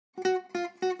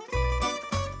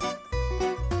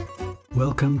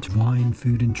Welcome to Wine,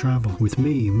 Food and Travel with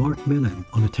me, Marc Millon,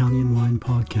 on Italian Wine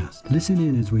Podcast. Listen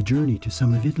in as we journey to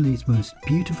some of Italy's most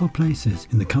beautiful places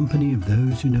in the company of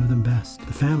those who know them best,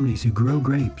 the families who grow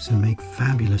grapes and make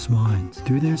fabulous wines.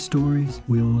 Through their stories,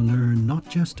 we will learn not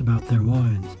just about their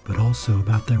wines, but also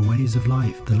about their ways of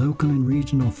life, the local and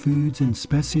regional foods and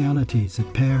specialities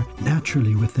that pair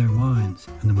naturally with their wines,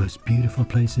 and the most beautiful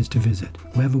places to visit.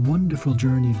 We have a wonderful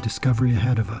journey of discovery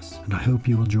ahead of us, and I hope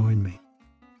you will join me.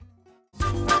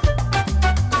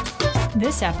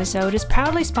 This episode is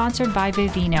proudly sponsored by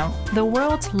Vivino, the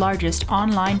world's largest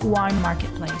online wine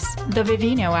marketplace. The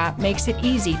Vivino app makes it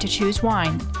easy to choose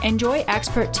wine. Enjoy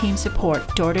expert team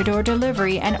support, door-to-door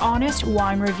delivery, and honest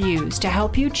wine reviews to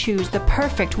help you choose the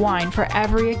perfect wine for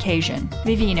every occasion.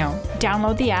 Vivino.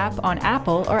 Download the app on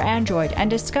Apple or Android and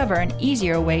discover an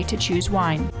easier way to choose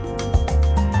wine.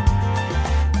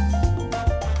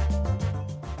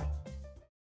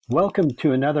 Welcome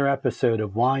to another episode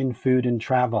of Wine, Food and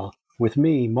Travel with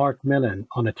me, Marc Millon,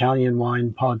 on Italian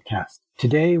Wine Podcast.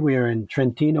 Today we are in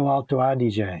Trentino Alto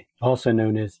Adige, also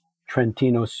known as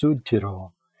Trentino Sud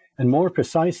Tirol, and more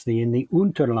precisely in the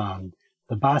Unterland,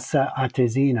 the Bassa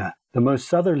Atesina, the most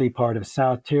southerly part of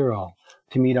South Tyrol,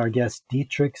 to meet our guest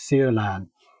Dietrich Ceolan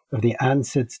of the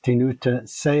Ansitz Tenuta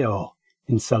Seo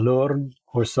in Salorn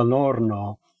or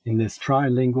Salorno in this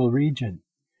trilingual region.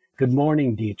 Good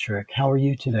morning, Dietrich. How are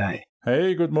you today?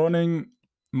 Hey, good morning,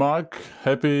 Marc.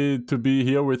 Happy to be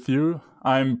here with you.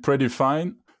 I'm pretty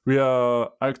fine. We are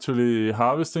actually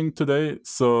harvesting today,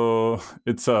 so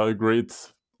it's a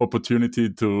great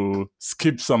opportunity to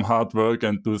skip some hard work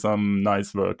and do some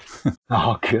nice work.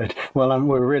 Oh, good. Well,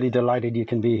 we're really delighted you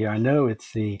can be here. I know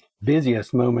it's the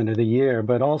busiest moment of the year,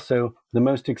 but also the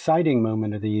most exciting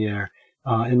moment of the year.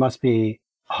 It must be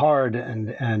hard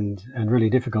and really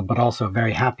difficult, but also a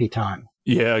very happy time.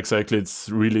 Yeah, exactly. It's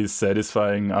really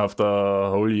satisfying after a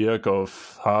whole year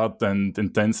of hard and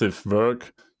intensive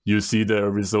work. You see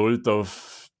the result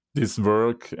of this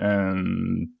work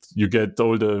and you get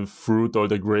all the fruit, all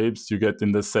the grapes you get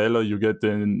in the cellar, you get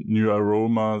the new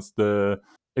aromas, the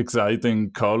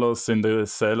exciting colors in the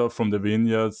cellar from the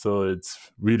vineyard. So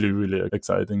it's really, really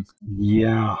exciting.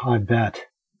 Yeah, I bet.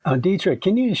 Dietrich,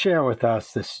 can you share with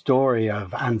us the story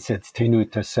of Ansitz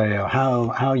Tenuta Seo,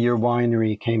 how your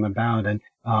winery came about? And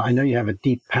I know you have a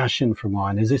deep passion for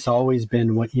wine. Has this always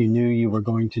been what you knew you were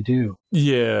going to do?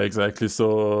 Yeah, exactly.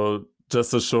 So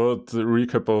just a short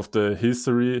recap of the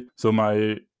history. So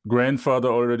my grandfather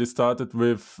already started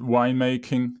with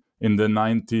winemaking in the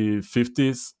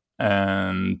 1950s.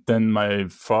 And then my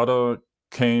father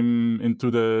came into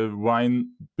the wine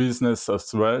business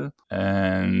as well.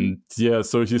 And yeah,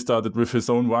 so he started with his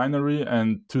own winery.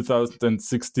 And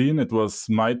 2016, it was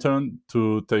my turn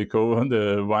to take over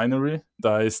the winery.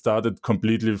 I started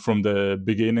completely from the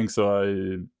beginning. So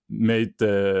I made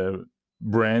the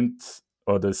brand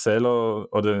or the cellar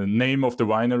or the name of the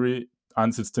winery,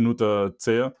 Ansitz Tenuta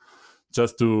Seo,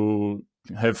 just to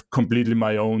have completely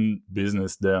my own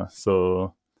business there.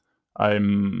 So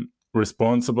I'm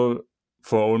responsible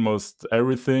for almost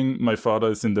everything. My father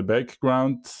is in the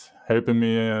background, helping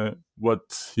me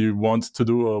what he wants to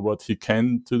do or what he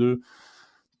can to do.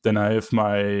 Then I have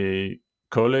my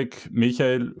colleague,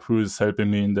 Michael, who is helping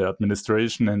me in the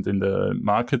administration and in the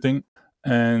marketing.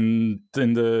 And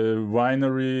in the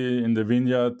winery, in the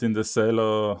vineyard, in the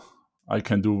cellar, I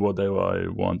can do whatever I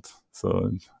want. So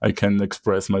I can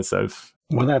express myself.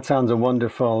 Well, that sounds a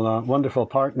wonderful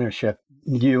partnership.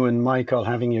 You and Michael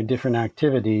having your different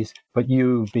activities, but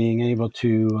you being able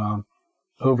to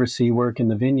oversee work in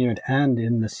the vineyard and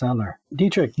in the cellar.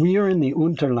 Dietrich, we are in the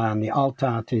Unterland, the Alta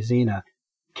Atesina.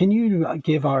 Can you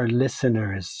give our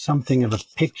listeners something of a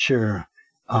picture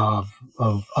of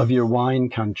your wine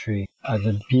country,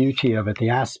 the beauty of it,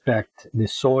 the aspect, the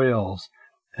soils,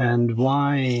 and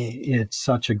why it's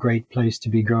such a great place to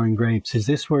be growing grapes? Is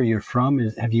this where you're from?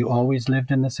 Have you always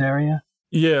lived in this area?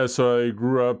 Yeah, so I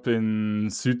grew up in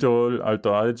Südtirol,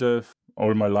 Alto Adige,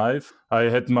 all my life. I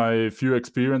had my few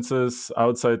experiences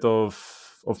outside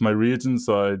of my region.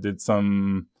 So I did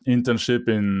some internship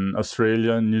in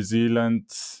Australia, New Zealand,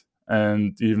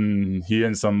 and even here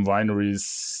in some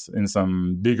wineries, in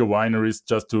some bigger wineries,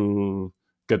 just to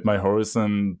get my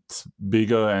horizon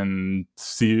bigger and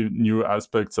see new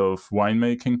aspects of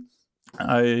winemaking.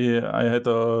 I had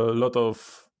a lot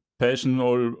of passion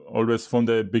always from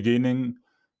the beginning.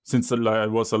 Since I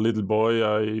was a little boy,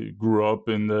 I grew up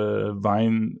in the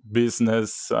wine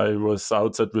business. I was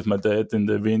outside with my dad in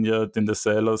the vineyard, in the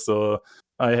cellar. So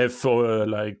I have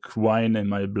wine in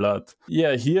my blood.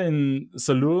 Yeah, here in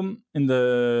Salurn, in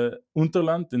the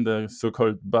Unterland, in the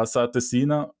so-called Bassa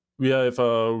Atesina, we have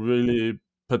a really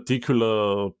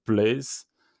particular place.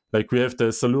 Like we have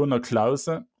the Salurner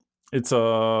Klause. It's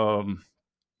a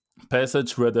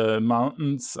passage where the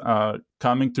mountains are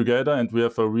coming together, and we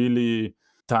have a really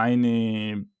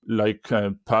tiny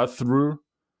path through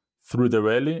the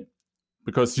valley,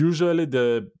 because usually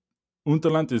the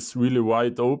Unterland is really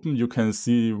wide open. You can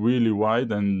see really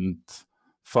wide and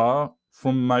far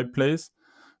from my place.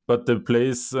 But the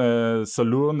place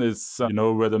Salurn is,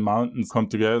 where the mountains come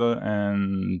together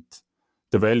and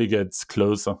the valley gets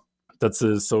closer. That's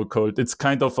so-called. It's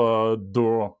kind of a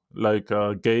door, like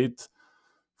a gate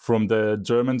from the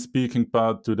German-speaking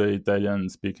part to the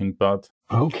Italian-speaking part.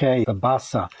 Okay, the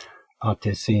Bassa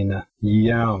Atesina.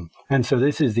 Yeah. And so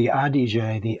this is the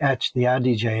Adige, the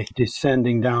Adige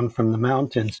descending down from the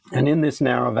mountains. And in this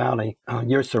narrow valley,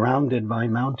 you're surrounded by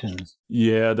mountains.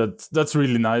 Yeah, that's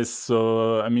really nice.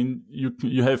 So, I mean,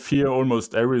 you have here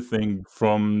almost everything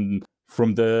from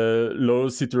the low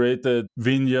situated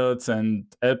vineyards and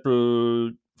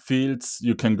apple fields.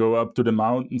 You can go up to the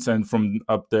mountains, and from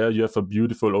up there you have a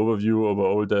beautiful overview over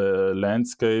all the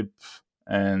landscape,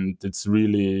 and it's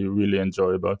really, really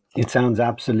enjoyable. It sounds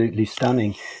absolutely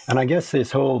stunning. And I guess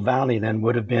this whole valley then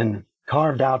would have been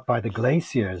carved out by the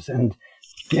glaciers and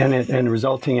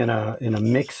resulting in a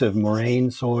mix of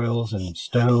moraine soils and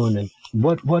stone. And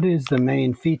what is the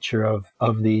main feature of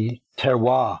the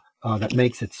terroir that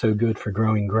makes it so good for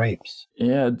growing grapes?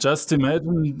 Yeah, just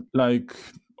imagine, like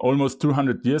almost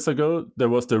 200 years ago, there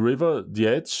was the river, the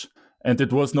Edge, and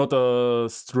it was not a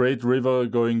straight river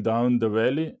going down the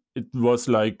valley. It was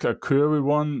like a curvy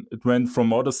one. It went from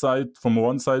one side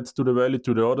to the valley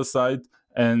to the other side,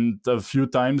 and a few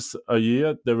times a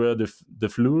year there were the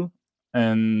flu,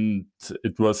 and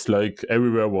it was like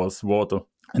everywhere was water.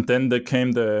 And then there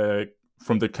came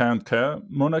from the Count Care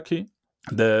monarchy,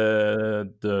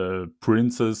 the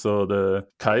princess or the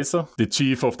Kaiser, the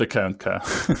chief of the Count Care.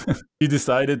 He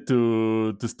decided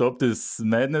to stop this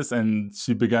madness, and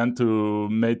she began to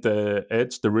make the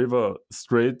Edge, the river,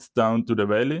 straight down to the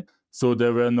valley. So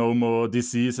there were no more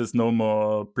diseases, no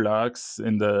more plagues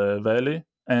in the valley.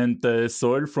 And the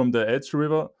soil from the Edge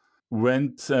River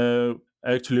went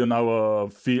actually on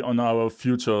our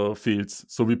future fields.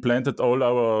 So we planted all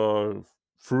our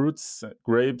fruits,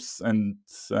 grapes, and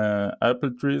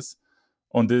apple trees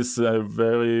on this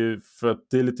very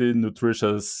fertility,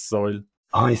 nutritious soil.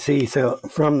 I see. So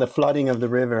from the flooding of the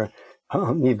river,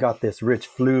 you've got this rich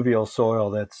fluvial soil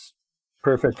that's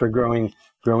perfect for growing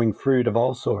fruit of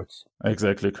all sorts.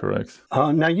 Exactly correct.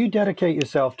 Now you dedicate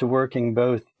yourself to working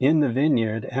both in the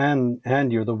vineyard and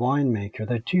you're the winemaker.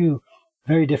 They're two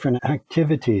very different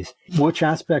activities. Which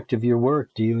aspect of your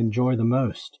work do you enjoy the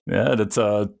most? Yeah, that's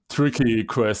a tricky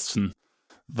question.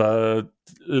 But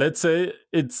let's say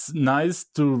it's nice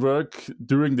to work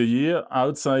during the year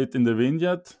outside in the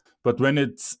vineyard. But when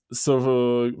it's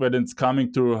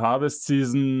coming to harvest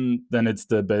season, then it's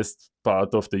the best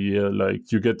part of the year.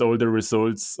 Like you get all the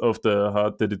results of the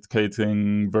hard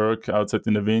dedicating work outside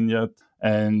in the vineyard,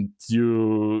 and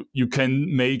you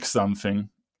can make something.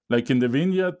 Like in the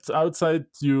vineyard outside,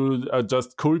 you are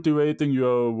just cultivating, you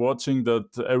are watching that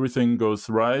everything goes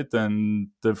right and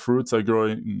the fruits are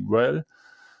growing well.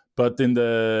 But in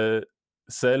the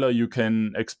cellar, you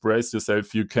can express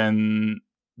yourself, you can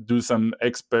do some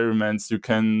experiments, you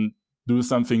can do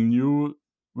something new,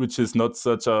 which is not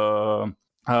such a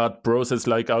hard process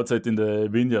like outside in the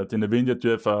vineyard. In the vineyard,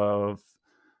 you have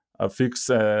a fixed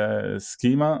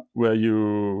schema where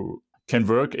you can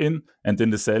work in, and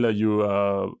in the cellar, you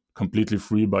are completely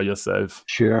free by yourself.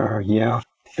 Sure, yeah.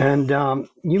 And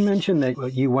you mentioned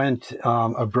that you went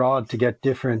abroad to get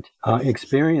different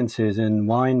experiences in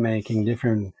winemaking,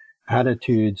 different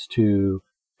attitudes to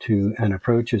and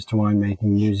approaches to winemaking.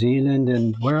 New Zealand,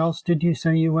 and where else did you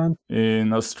say you went?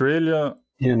 In Australia.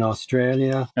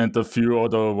 And a few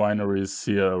other wineries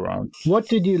here around. What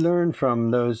did you learn from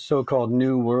those so-called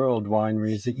New World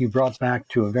wineries that you brought back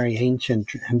to a very ancient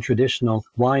and traditional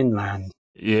wineland?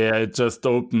 Yeah, it just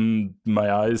opened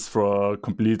my eyes for a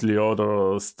completely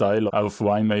other style of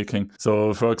winemaking.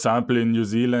 So, for example, in New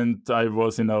Zealand, I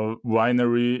was in a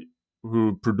winery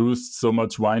who produced so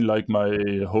much wine like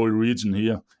my whole region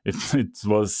here. It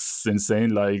was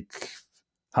insane, like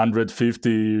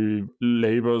 150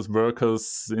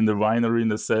 workers in the winery, in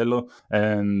the cellar,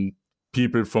 and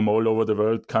people from all over the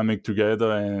world coming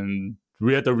together, and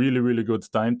we had a really, really good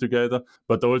time together.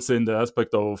 But also in the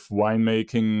aspect of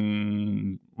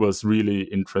winemaking was really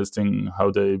interesting,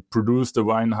 how they produce the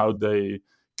wine, how they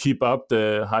keep up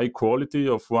the high quality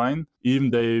of wine.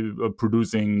 Even they are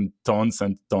producing tons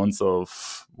and tons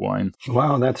of wine.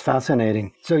 Wow, that's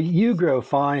fascinating. So you grow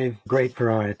 5 grape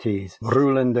varieties: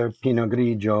 Ruländer, Pinot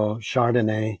Grigio,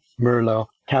 Chardonnay, Merlot,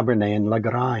 Cabernet, and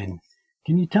Lagrein.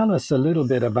 Can you tell us a little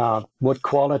bit about what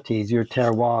qualities your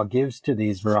terroir gives to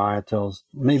these varietals?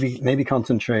 Maybe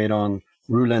concentrate on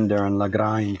Ruländer and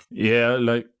Lagrein. Yeah,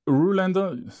 like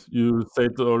Ruländer, you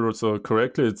said also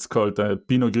correctly, it's called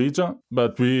Pinot Grigio,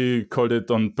 but we called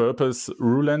it on purpose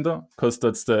Ruländer because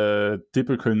that's the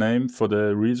typical name for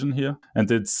the region here. And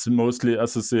it's mostly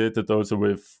associated also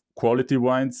with quality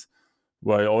wines,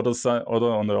 while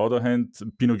on the other hand,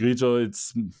 Pinot Grigio,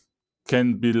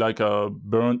 can be like a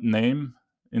burnt name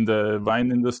in the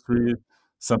wine industry.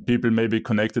 Some people may be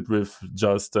connected with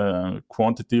just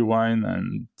quantity wine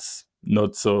and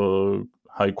not so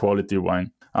high quality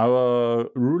wine. Our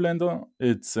Ruländer,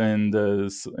 it's in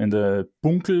the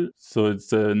Bunkel, so it's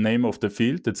the name of the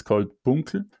field. It's called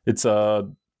Bunkel. It's a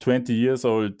 20 years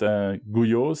old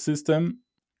Guyot system,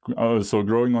 also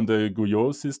growing on the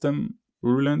Guyot system,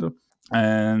 Ruländer.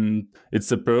 And it's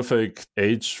the perfect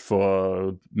age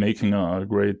for making a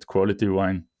great quality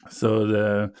wine. So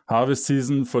the harvest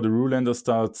season for the Ruländer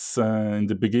starts in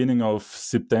the beginning of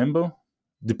September.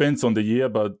 Depends on the year,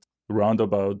 but around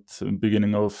about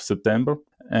beginning of September.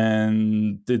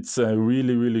 And it's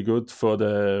really, really good for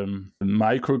the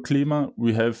microclimate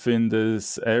we have in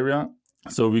this area.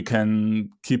 So we can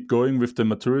keep going with the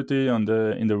maturity in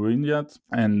the vineyard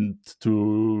and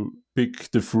to pick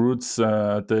the fruits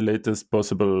at the latest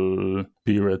possible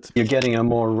period. You're getting a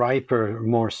more riper,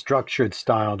 more structured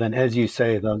style than, as you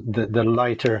say, the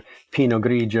lighter Pinot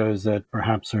Grigios that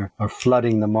perhaps are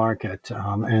flooding the market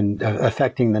and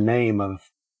affecting the name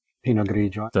of Pinot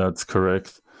Grigio. That's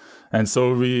correct. And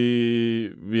so we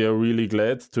are really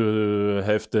glad to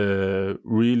have the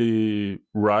really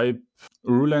ripe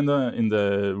Ruländer in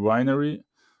the winery,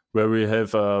 where we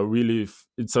have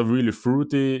it's a really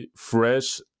fruity,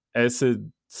 fresh,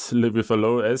 acid with a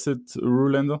low acid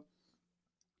Ruländer.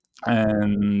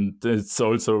 And it's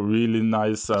also really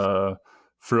nice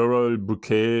floral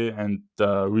bouquet and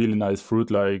really nice fruit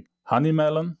like honey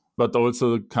melon, but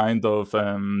also kind of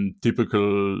typical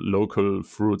local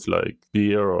fruits like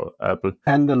pear or apple.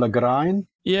 And the Lagrein?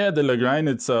 Yeah, the Lagrein,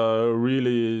 it's a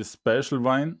really special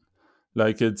wine.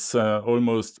 Like it's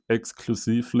almost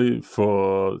exclusively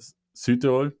for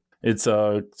Südtirol. It's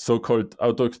a so-called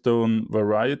autochthone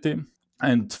variety.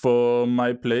 And for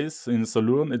my place in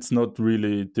Ceolan, it's not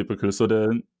really typical. So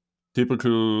the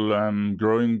typical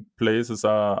growing places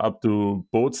are up to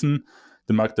Bozen,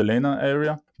 the Magdalena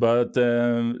area. But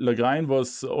Lagrein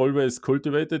was always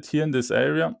cultivated here in this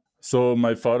area. So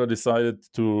my father decided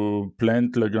to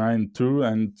plant Lagrein too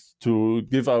and to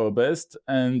give our best.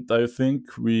 And I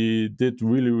think we did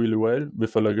really, really well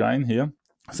with a Lagrein here.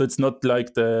 So it's not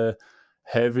like the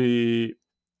heavy,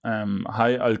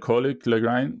 high alcoholic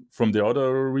Lagrein from the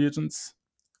other regions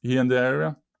here in the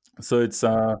area. So it's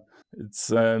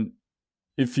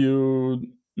if you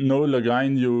know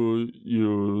Lagrein,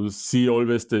 you see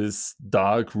always this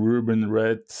dark ruben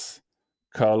red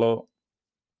color.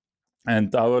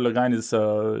 And our Lagrein is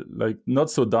like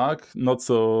not so dark, not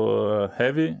so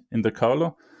heavy in the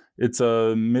color. It's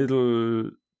a middle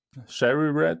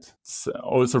sherry red. It's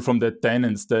also from the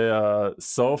tannins. They are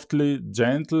softly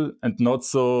gentle and not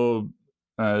so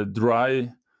dry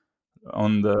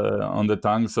on the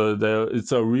tongue. So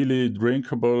it's a really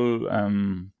drinkable,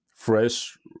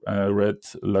 fresh red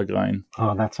Lagrein.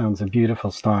 Oh, that sounds a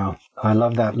beautiful style. I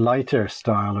love that lighter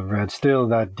style of red. Still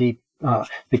that deep,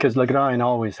 because Lagrein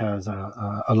always has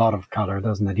a lot of color,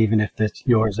 doesn't it? Even if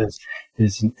yours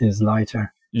is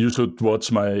lighter. You should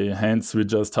watch my hands. We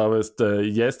just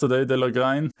harvested yesterday the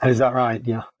Lagrein. Is that right?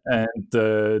 Yeah. And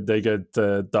they get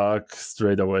dark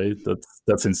straight away.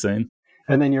 That's insane.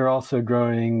 And then you're also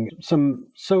growing some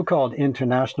so-called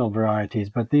international varieties,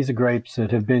 but these are grapes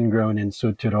that have been grown in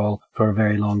Südtirol for a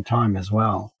very long time as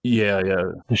well. Yeah.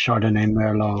 The Chardonnay,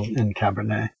 Merlot, and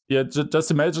Cabernet. Yeah,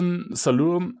 just imagine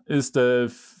Ceolan is the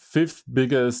 5th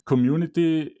biggest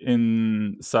community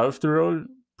in South Tyrol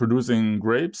producing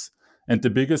grapes, and the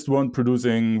biggest one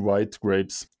producing white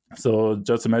grapes. So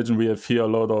just imagine we have here a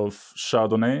lot of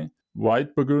Chardonnay,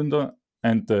 white Burgunder,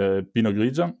 and Pinot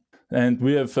Grigio. And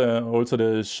we have also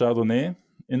the Chardonnay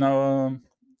in our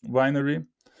winery.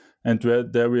 And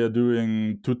there we are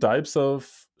doing 2 types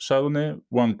of Chardonnay.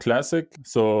 One classic,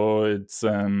 so it's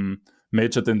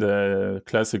majored in the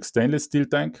classic stainless steel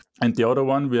tank. And the other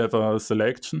one, we have a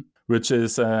selection, which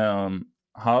is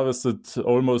harvested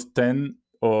almost 10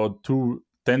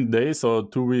 days or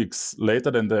 2 weeks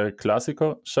later than the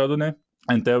Classico Chardonnay.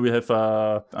 And there we have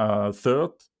a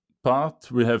third part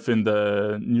we have in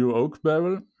the new oak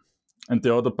barrel, and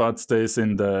the other part stays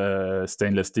in the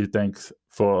stainless steel tank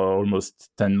for almost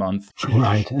 10 months.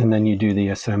 Right, and then you do the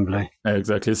assembly.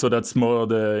 Exactly. So that's more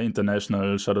the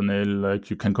international Chardonnay, like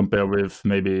you can compare with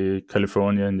maybe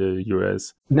California in the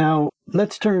US. Now,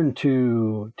 let's turn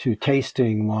to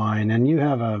tasting wine, and you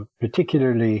have a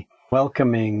particularly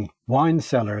welcoming wine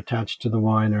cellar attached to the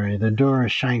winery, the Dürer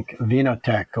Schenk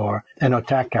Vinothek, or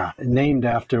Enoteca, named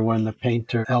after when the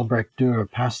painter Albrecht Dürer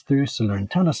passed through Ceolan.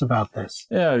 Tell us about this.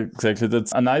 Yeah, exactly.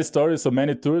 That's a nice story. So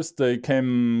many tourists, they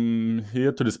came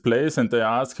here to this place and they're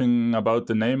asking about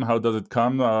the name. How does it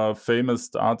come? A famous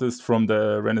artist from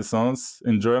the Renaissance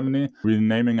in Germany. We're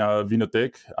naming a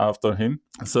Vinothek after him.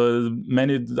 So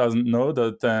many doesn't know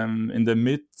that in the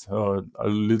mid, or a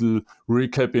little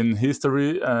recap in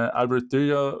history, Albert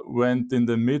Dürer went in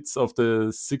the midst of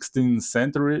the 16th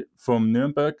century from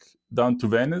Nuremberg down to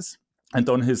Venice. And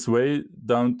on his way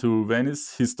down to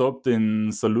Venice, he stopped in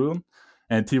Ceolan,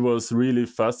 and he was really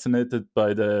fascinated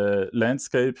by the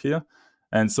landscape here.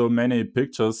 And so many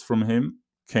pictures from him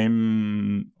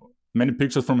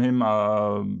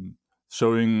are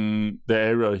showing the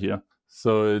area here.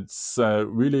 So it's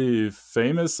really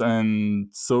famous, and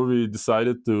so we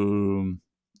decided to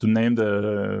name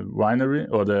the winery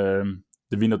or the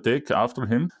Vinothek after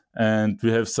him. And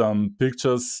we have some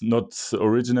pictures, not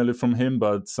originally from him,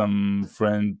 but some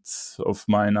friends of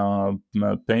mine are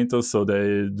painters, so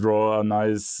they draw a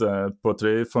nice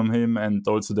portrait from him, and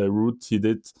also the route he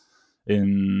did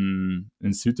in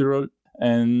Südtirol.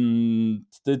 And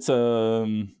it's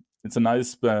a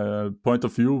nice point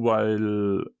of view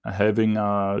while having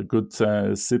a good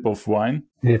sip of wine.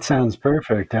 It sounds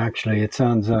perfect, actually. It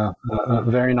sounds a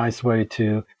very nice way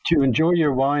to enjoy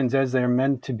your wines as they're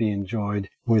meant to be enjoyed,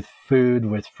 with food,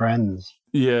 with friends.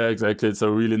 Yeah, exactly. It's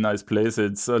a really nice place.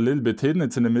 It's a little bit hidden.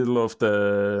 It's in the middle of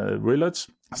the village.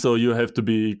 So you have to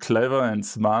be clever and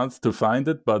smart to find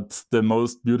it. But the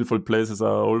most beautiful places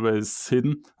are always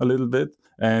hidden a little bit.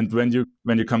 And when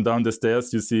you come down the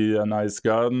stairs, you see a nice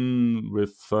garden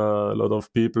with a lot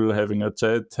of people having a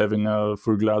chat, having a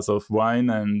full glass of wine,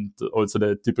 and also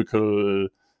the typical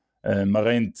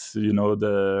Marent.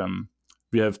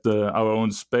 We have our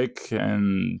own speck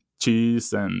and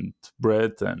cheese and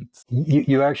bread, and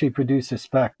You actually produce a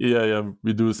speck. yeah,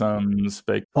 we do some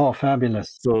speck. Oh,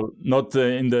 fabulous. So not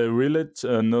in the village,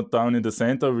 not down in the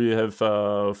center. We have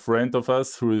a friend of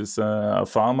us who is a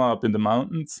farmer up in the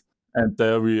mountains, and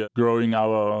there we are growing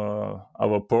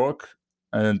our pork,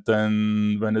 and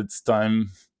then when it's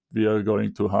time, we are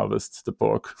going to harvest the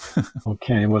pork.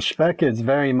 Okay, well, speck is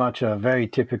very much a very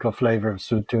typical flavor of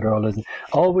Südtirol. Isn't it?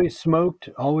 Always smoked,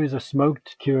 always a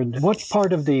smoked cured. What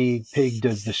part of the pig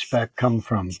does the speck come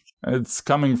from? It's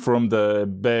coming from the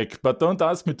back, but don't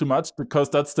ask me too much, because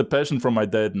that's the passion from my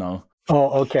dad now.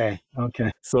 Oh, okay.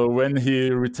 So when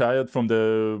he retired from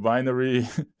the winery,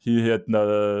 he had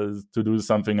to do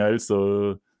something else.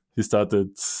 So he started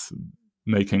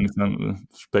making some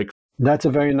speck. That's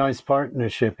a very nice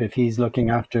partnership if he's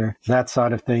looking after that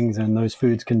side of things, and those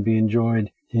foods can be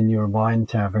enjoyed in your wine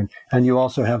tavern. And you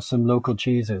also have some local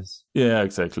cheeses. Yeah,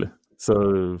 exactly.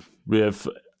 So we have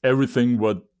everything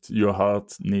what your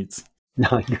heart needs.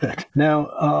 Good.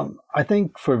 Now, I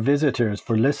think for visitors,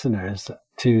 for listeners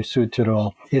to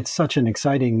Südtirol, it's such an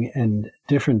exciting and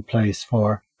different place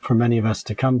for many of us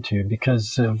to come to,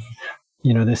 because of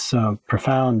this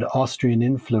profound Austrian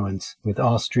influence, with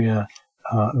Austria,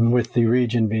 with the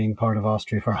region being part of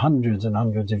Austria for hundreds and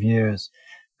hundreds of years.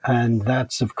 And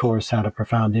that's, of course, had a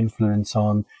profound influence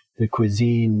on the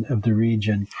cuisine of the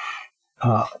region.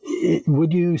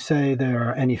 Would you say there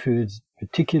are any foods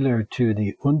particular to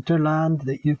the Unterland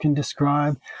that you can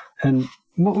describe? And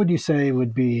what would you say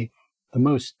would be the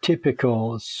most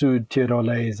typical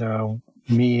Südtirolese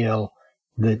meal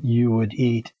that you would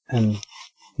eat? And,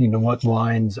 what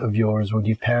wines of yours would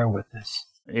you pair with this?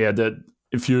 Yeah, that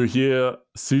if you hear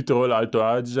Südtirol Alto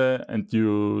Adige and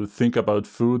you think about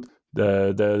food,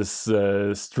 there's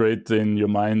straight in your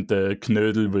mind the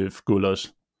knödel with goulash.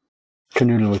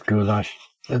 Knödel with goulash.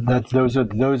 Those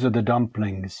are the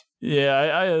dumplings.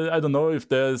 Yeah, I don't know if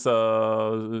there's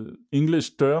a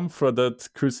English term for that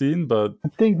cuisine, but I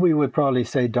think we would probably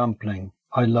say dumpling.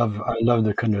 I love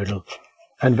the knödel,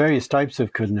 and various types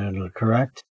of knödel,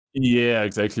 correct? Yeah,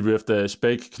 exactly. We have the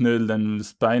Speckknödel, then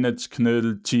spinach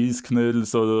knödel, cheese knödel.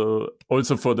 So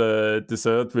also for the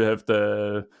dessert, we have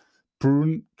the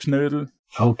prune knödel.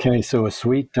 Okay, so a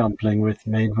sweet dumpling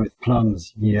made with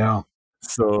plums. Yeah.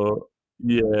 So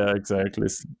Yeah, exactly.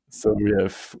 So we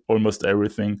have almost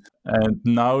everything. And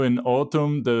now in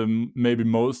autumn, the maybe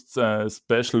most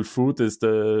special food is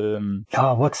the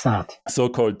What's that?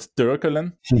 so-called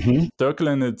Ceolan. Mm-hmm.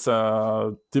 Ceolan, it's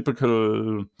a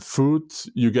typical food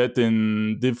you get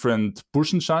in different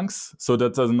chunks. So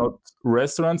that are not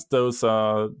restaurants; those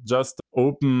are just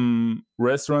open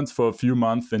restaurants for a few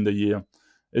months in the year.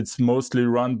 It's mostly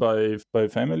run by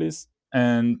families,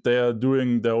 and they are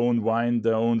doing their own wine,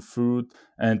 their own food,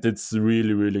 and it's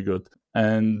really, really good.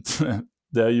 And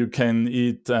there you can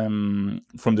eat from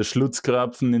the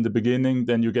Schlutzkrapfen in the beginning,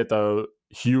 then you get a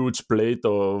huge plate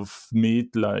of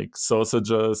meat like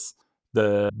sausages,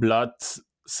 the blood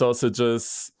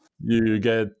sausages. You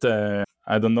get,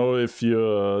 I don't know if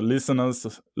your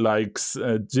listeners likes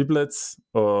giblets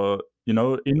or,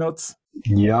 innards.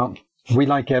 Yeah. We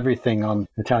like everything on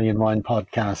Italian Wine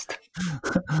Podcast.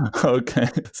 Okay,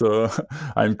 so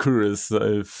I'm curious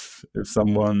if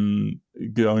someone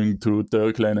going to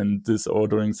Turklen and is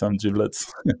ordering some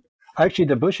giblets. Actually,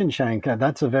 the Buschenschank,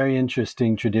 that's a very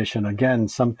interesting tradition. Again,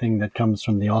 something that comes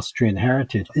from the Austrian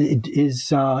heritage.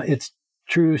 It's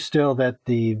true still that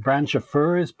the branch of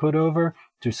fir is put over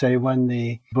to say when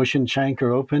the Buschenschank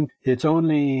are open. It's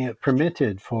only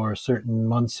permitted for certain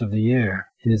months of the year.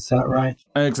 Is that right?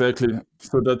 Exactly.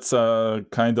 So that's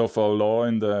kind of a law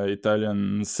in the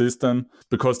Italian system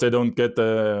because they don't get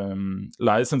a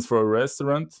license for a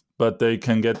restaurant, but they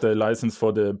can get a license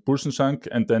for the Buschenschank,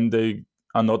 and then they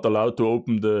are not allowed to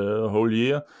open the whole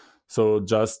year. So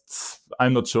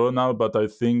I'm not sure now, but I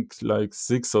think like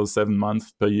 6 or 7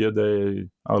 months per year they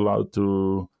are allowed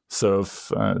to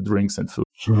serve drinks and food.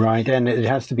 Right, and it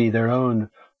has to be their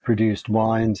own produced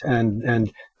wines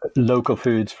and local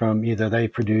foods from either they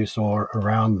produce or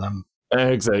around them.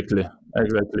 Exactly.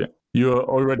 You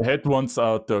already had once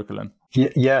at Turklen.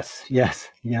 Yes,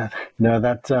 yeah. No,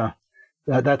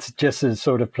 that's just the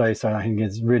sort of place I think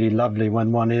is really lovely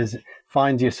when one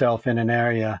finds yourself in an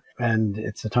area, and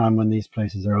it's a time when these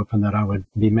places are open that I would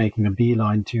be making a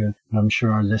beeline to, and I'm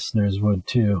sure our listeners would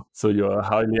too. So you're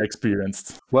highly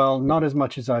experienced. Well, not as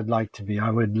much as I'd like to be. I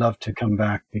would love to come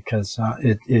back because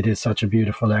it is such a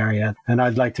beautiful area, and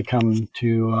I'd like to come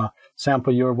to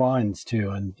sample your wines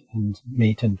too and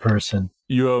meet in person.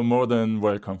 You are more than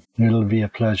welcome. It'll be a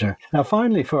pleasure. Now,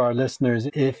 finally, for our listeners,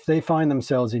 if they find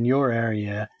themselves in your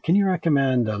area, can you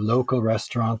recommend a local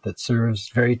restaurant that serves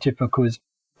very typical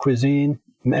cuisine?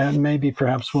 And maybe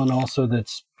perhaps one also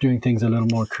that's doing things a little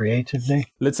more creatively?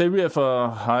 Let's say we have a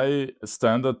high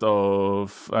standard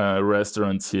of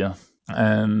restaurants here.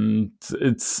 And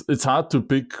it's hard to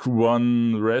pick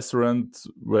one restaurant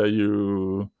where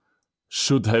you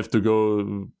should have to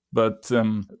go. But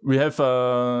we have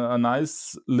a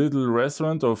nice little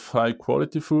restaurant of high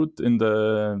quality food in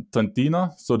the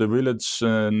Trentino, so the village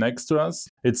next to us.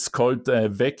 It's called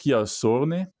Vecchia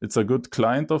Sorni. It's a good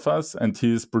client of us, and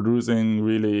he's producing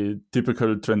really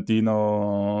typical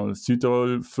Trentino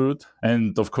Südtirol food.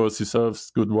 And of course, he serves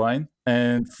good wine.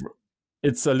 And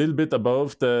it's a little bit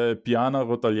above the Piana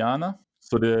Rotagliana,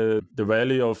 so the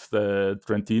valley of the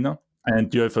Trentino.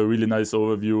 And you have a really nice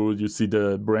overview. You see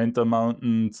the Brenta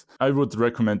Mountains. I would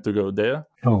recommend to go there.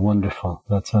 Oh, wonderful.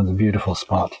 That sounds a beautiful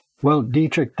spot. Well,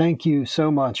 Dietrich, thank you so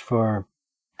much for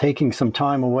taking some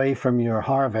time away from your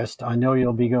harvest. I know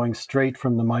you'll be going straight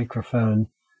from the microphone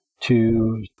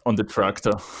on the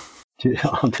tractor.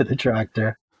 Onto the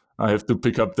tractor. I have to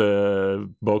pick up the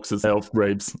boxes of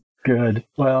grapes. Good.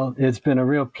 Well, it's been a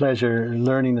real pleasure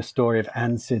learning the story of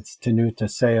Ansitz Tenuta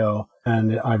Seo,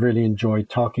 and I really enjoyed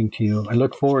talking to you. I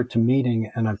look forward to meeting,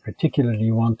 and I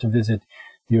particularly want to visit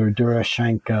your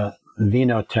Durashanka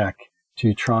Vinotech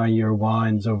to try your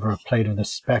wines over a plate of the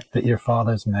spec that your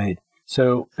father's made.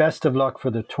 So best of luck for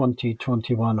the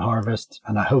 2021 harvest,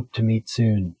 and I hope to meet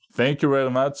soon. Thank you very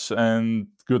much, and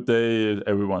good day,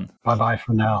 everyone. Bye-bye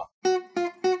for now.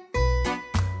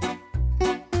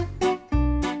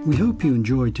 We hope you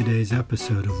enjoyed today's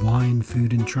episode of Wine,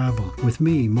 Food and Travel with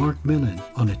me, Marc Millon,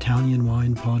 on Italian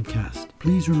Wine Podcast.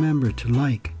 Please remember to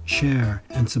like, share,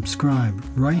 and subscribe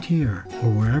right here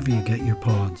or wherever you get your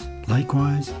pods.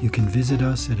 Likewise, you can visit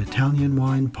us at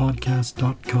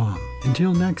ItalianWinePodcast.com.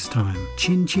 Until next time,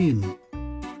 chin chin.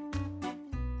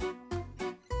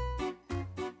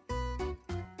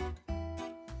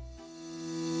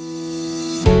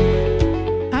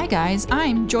 guys,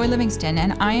 I'm Joy Livingston,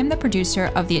 and I am the producer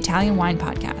of the Italian Wine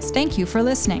Podcast. Thank you for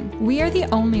listening. We are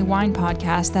the only wine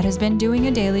podcast that has been doing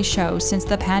a daily show since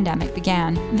the pandemic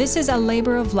began. This is a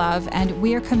labor of love, and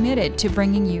we are committed to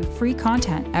bringing you free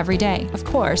content every day. Of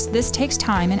course, this takes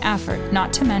time and effort,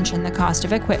 not to mention the cost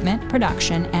of equipment,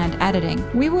 production, and editing.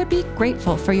 We would be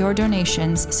grateful for your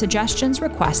donations, suggestions,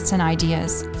 requests, and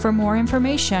ideas. For more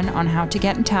information on how to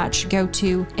get in touch, go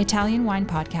to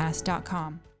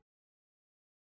ItalianWinePodcast.com.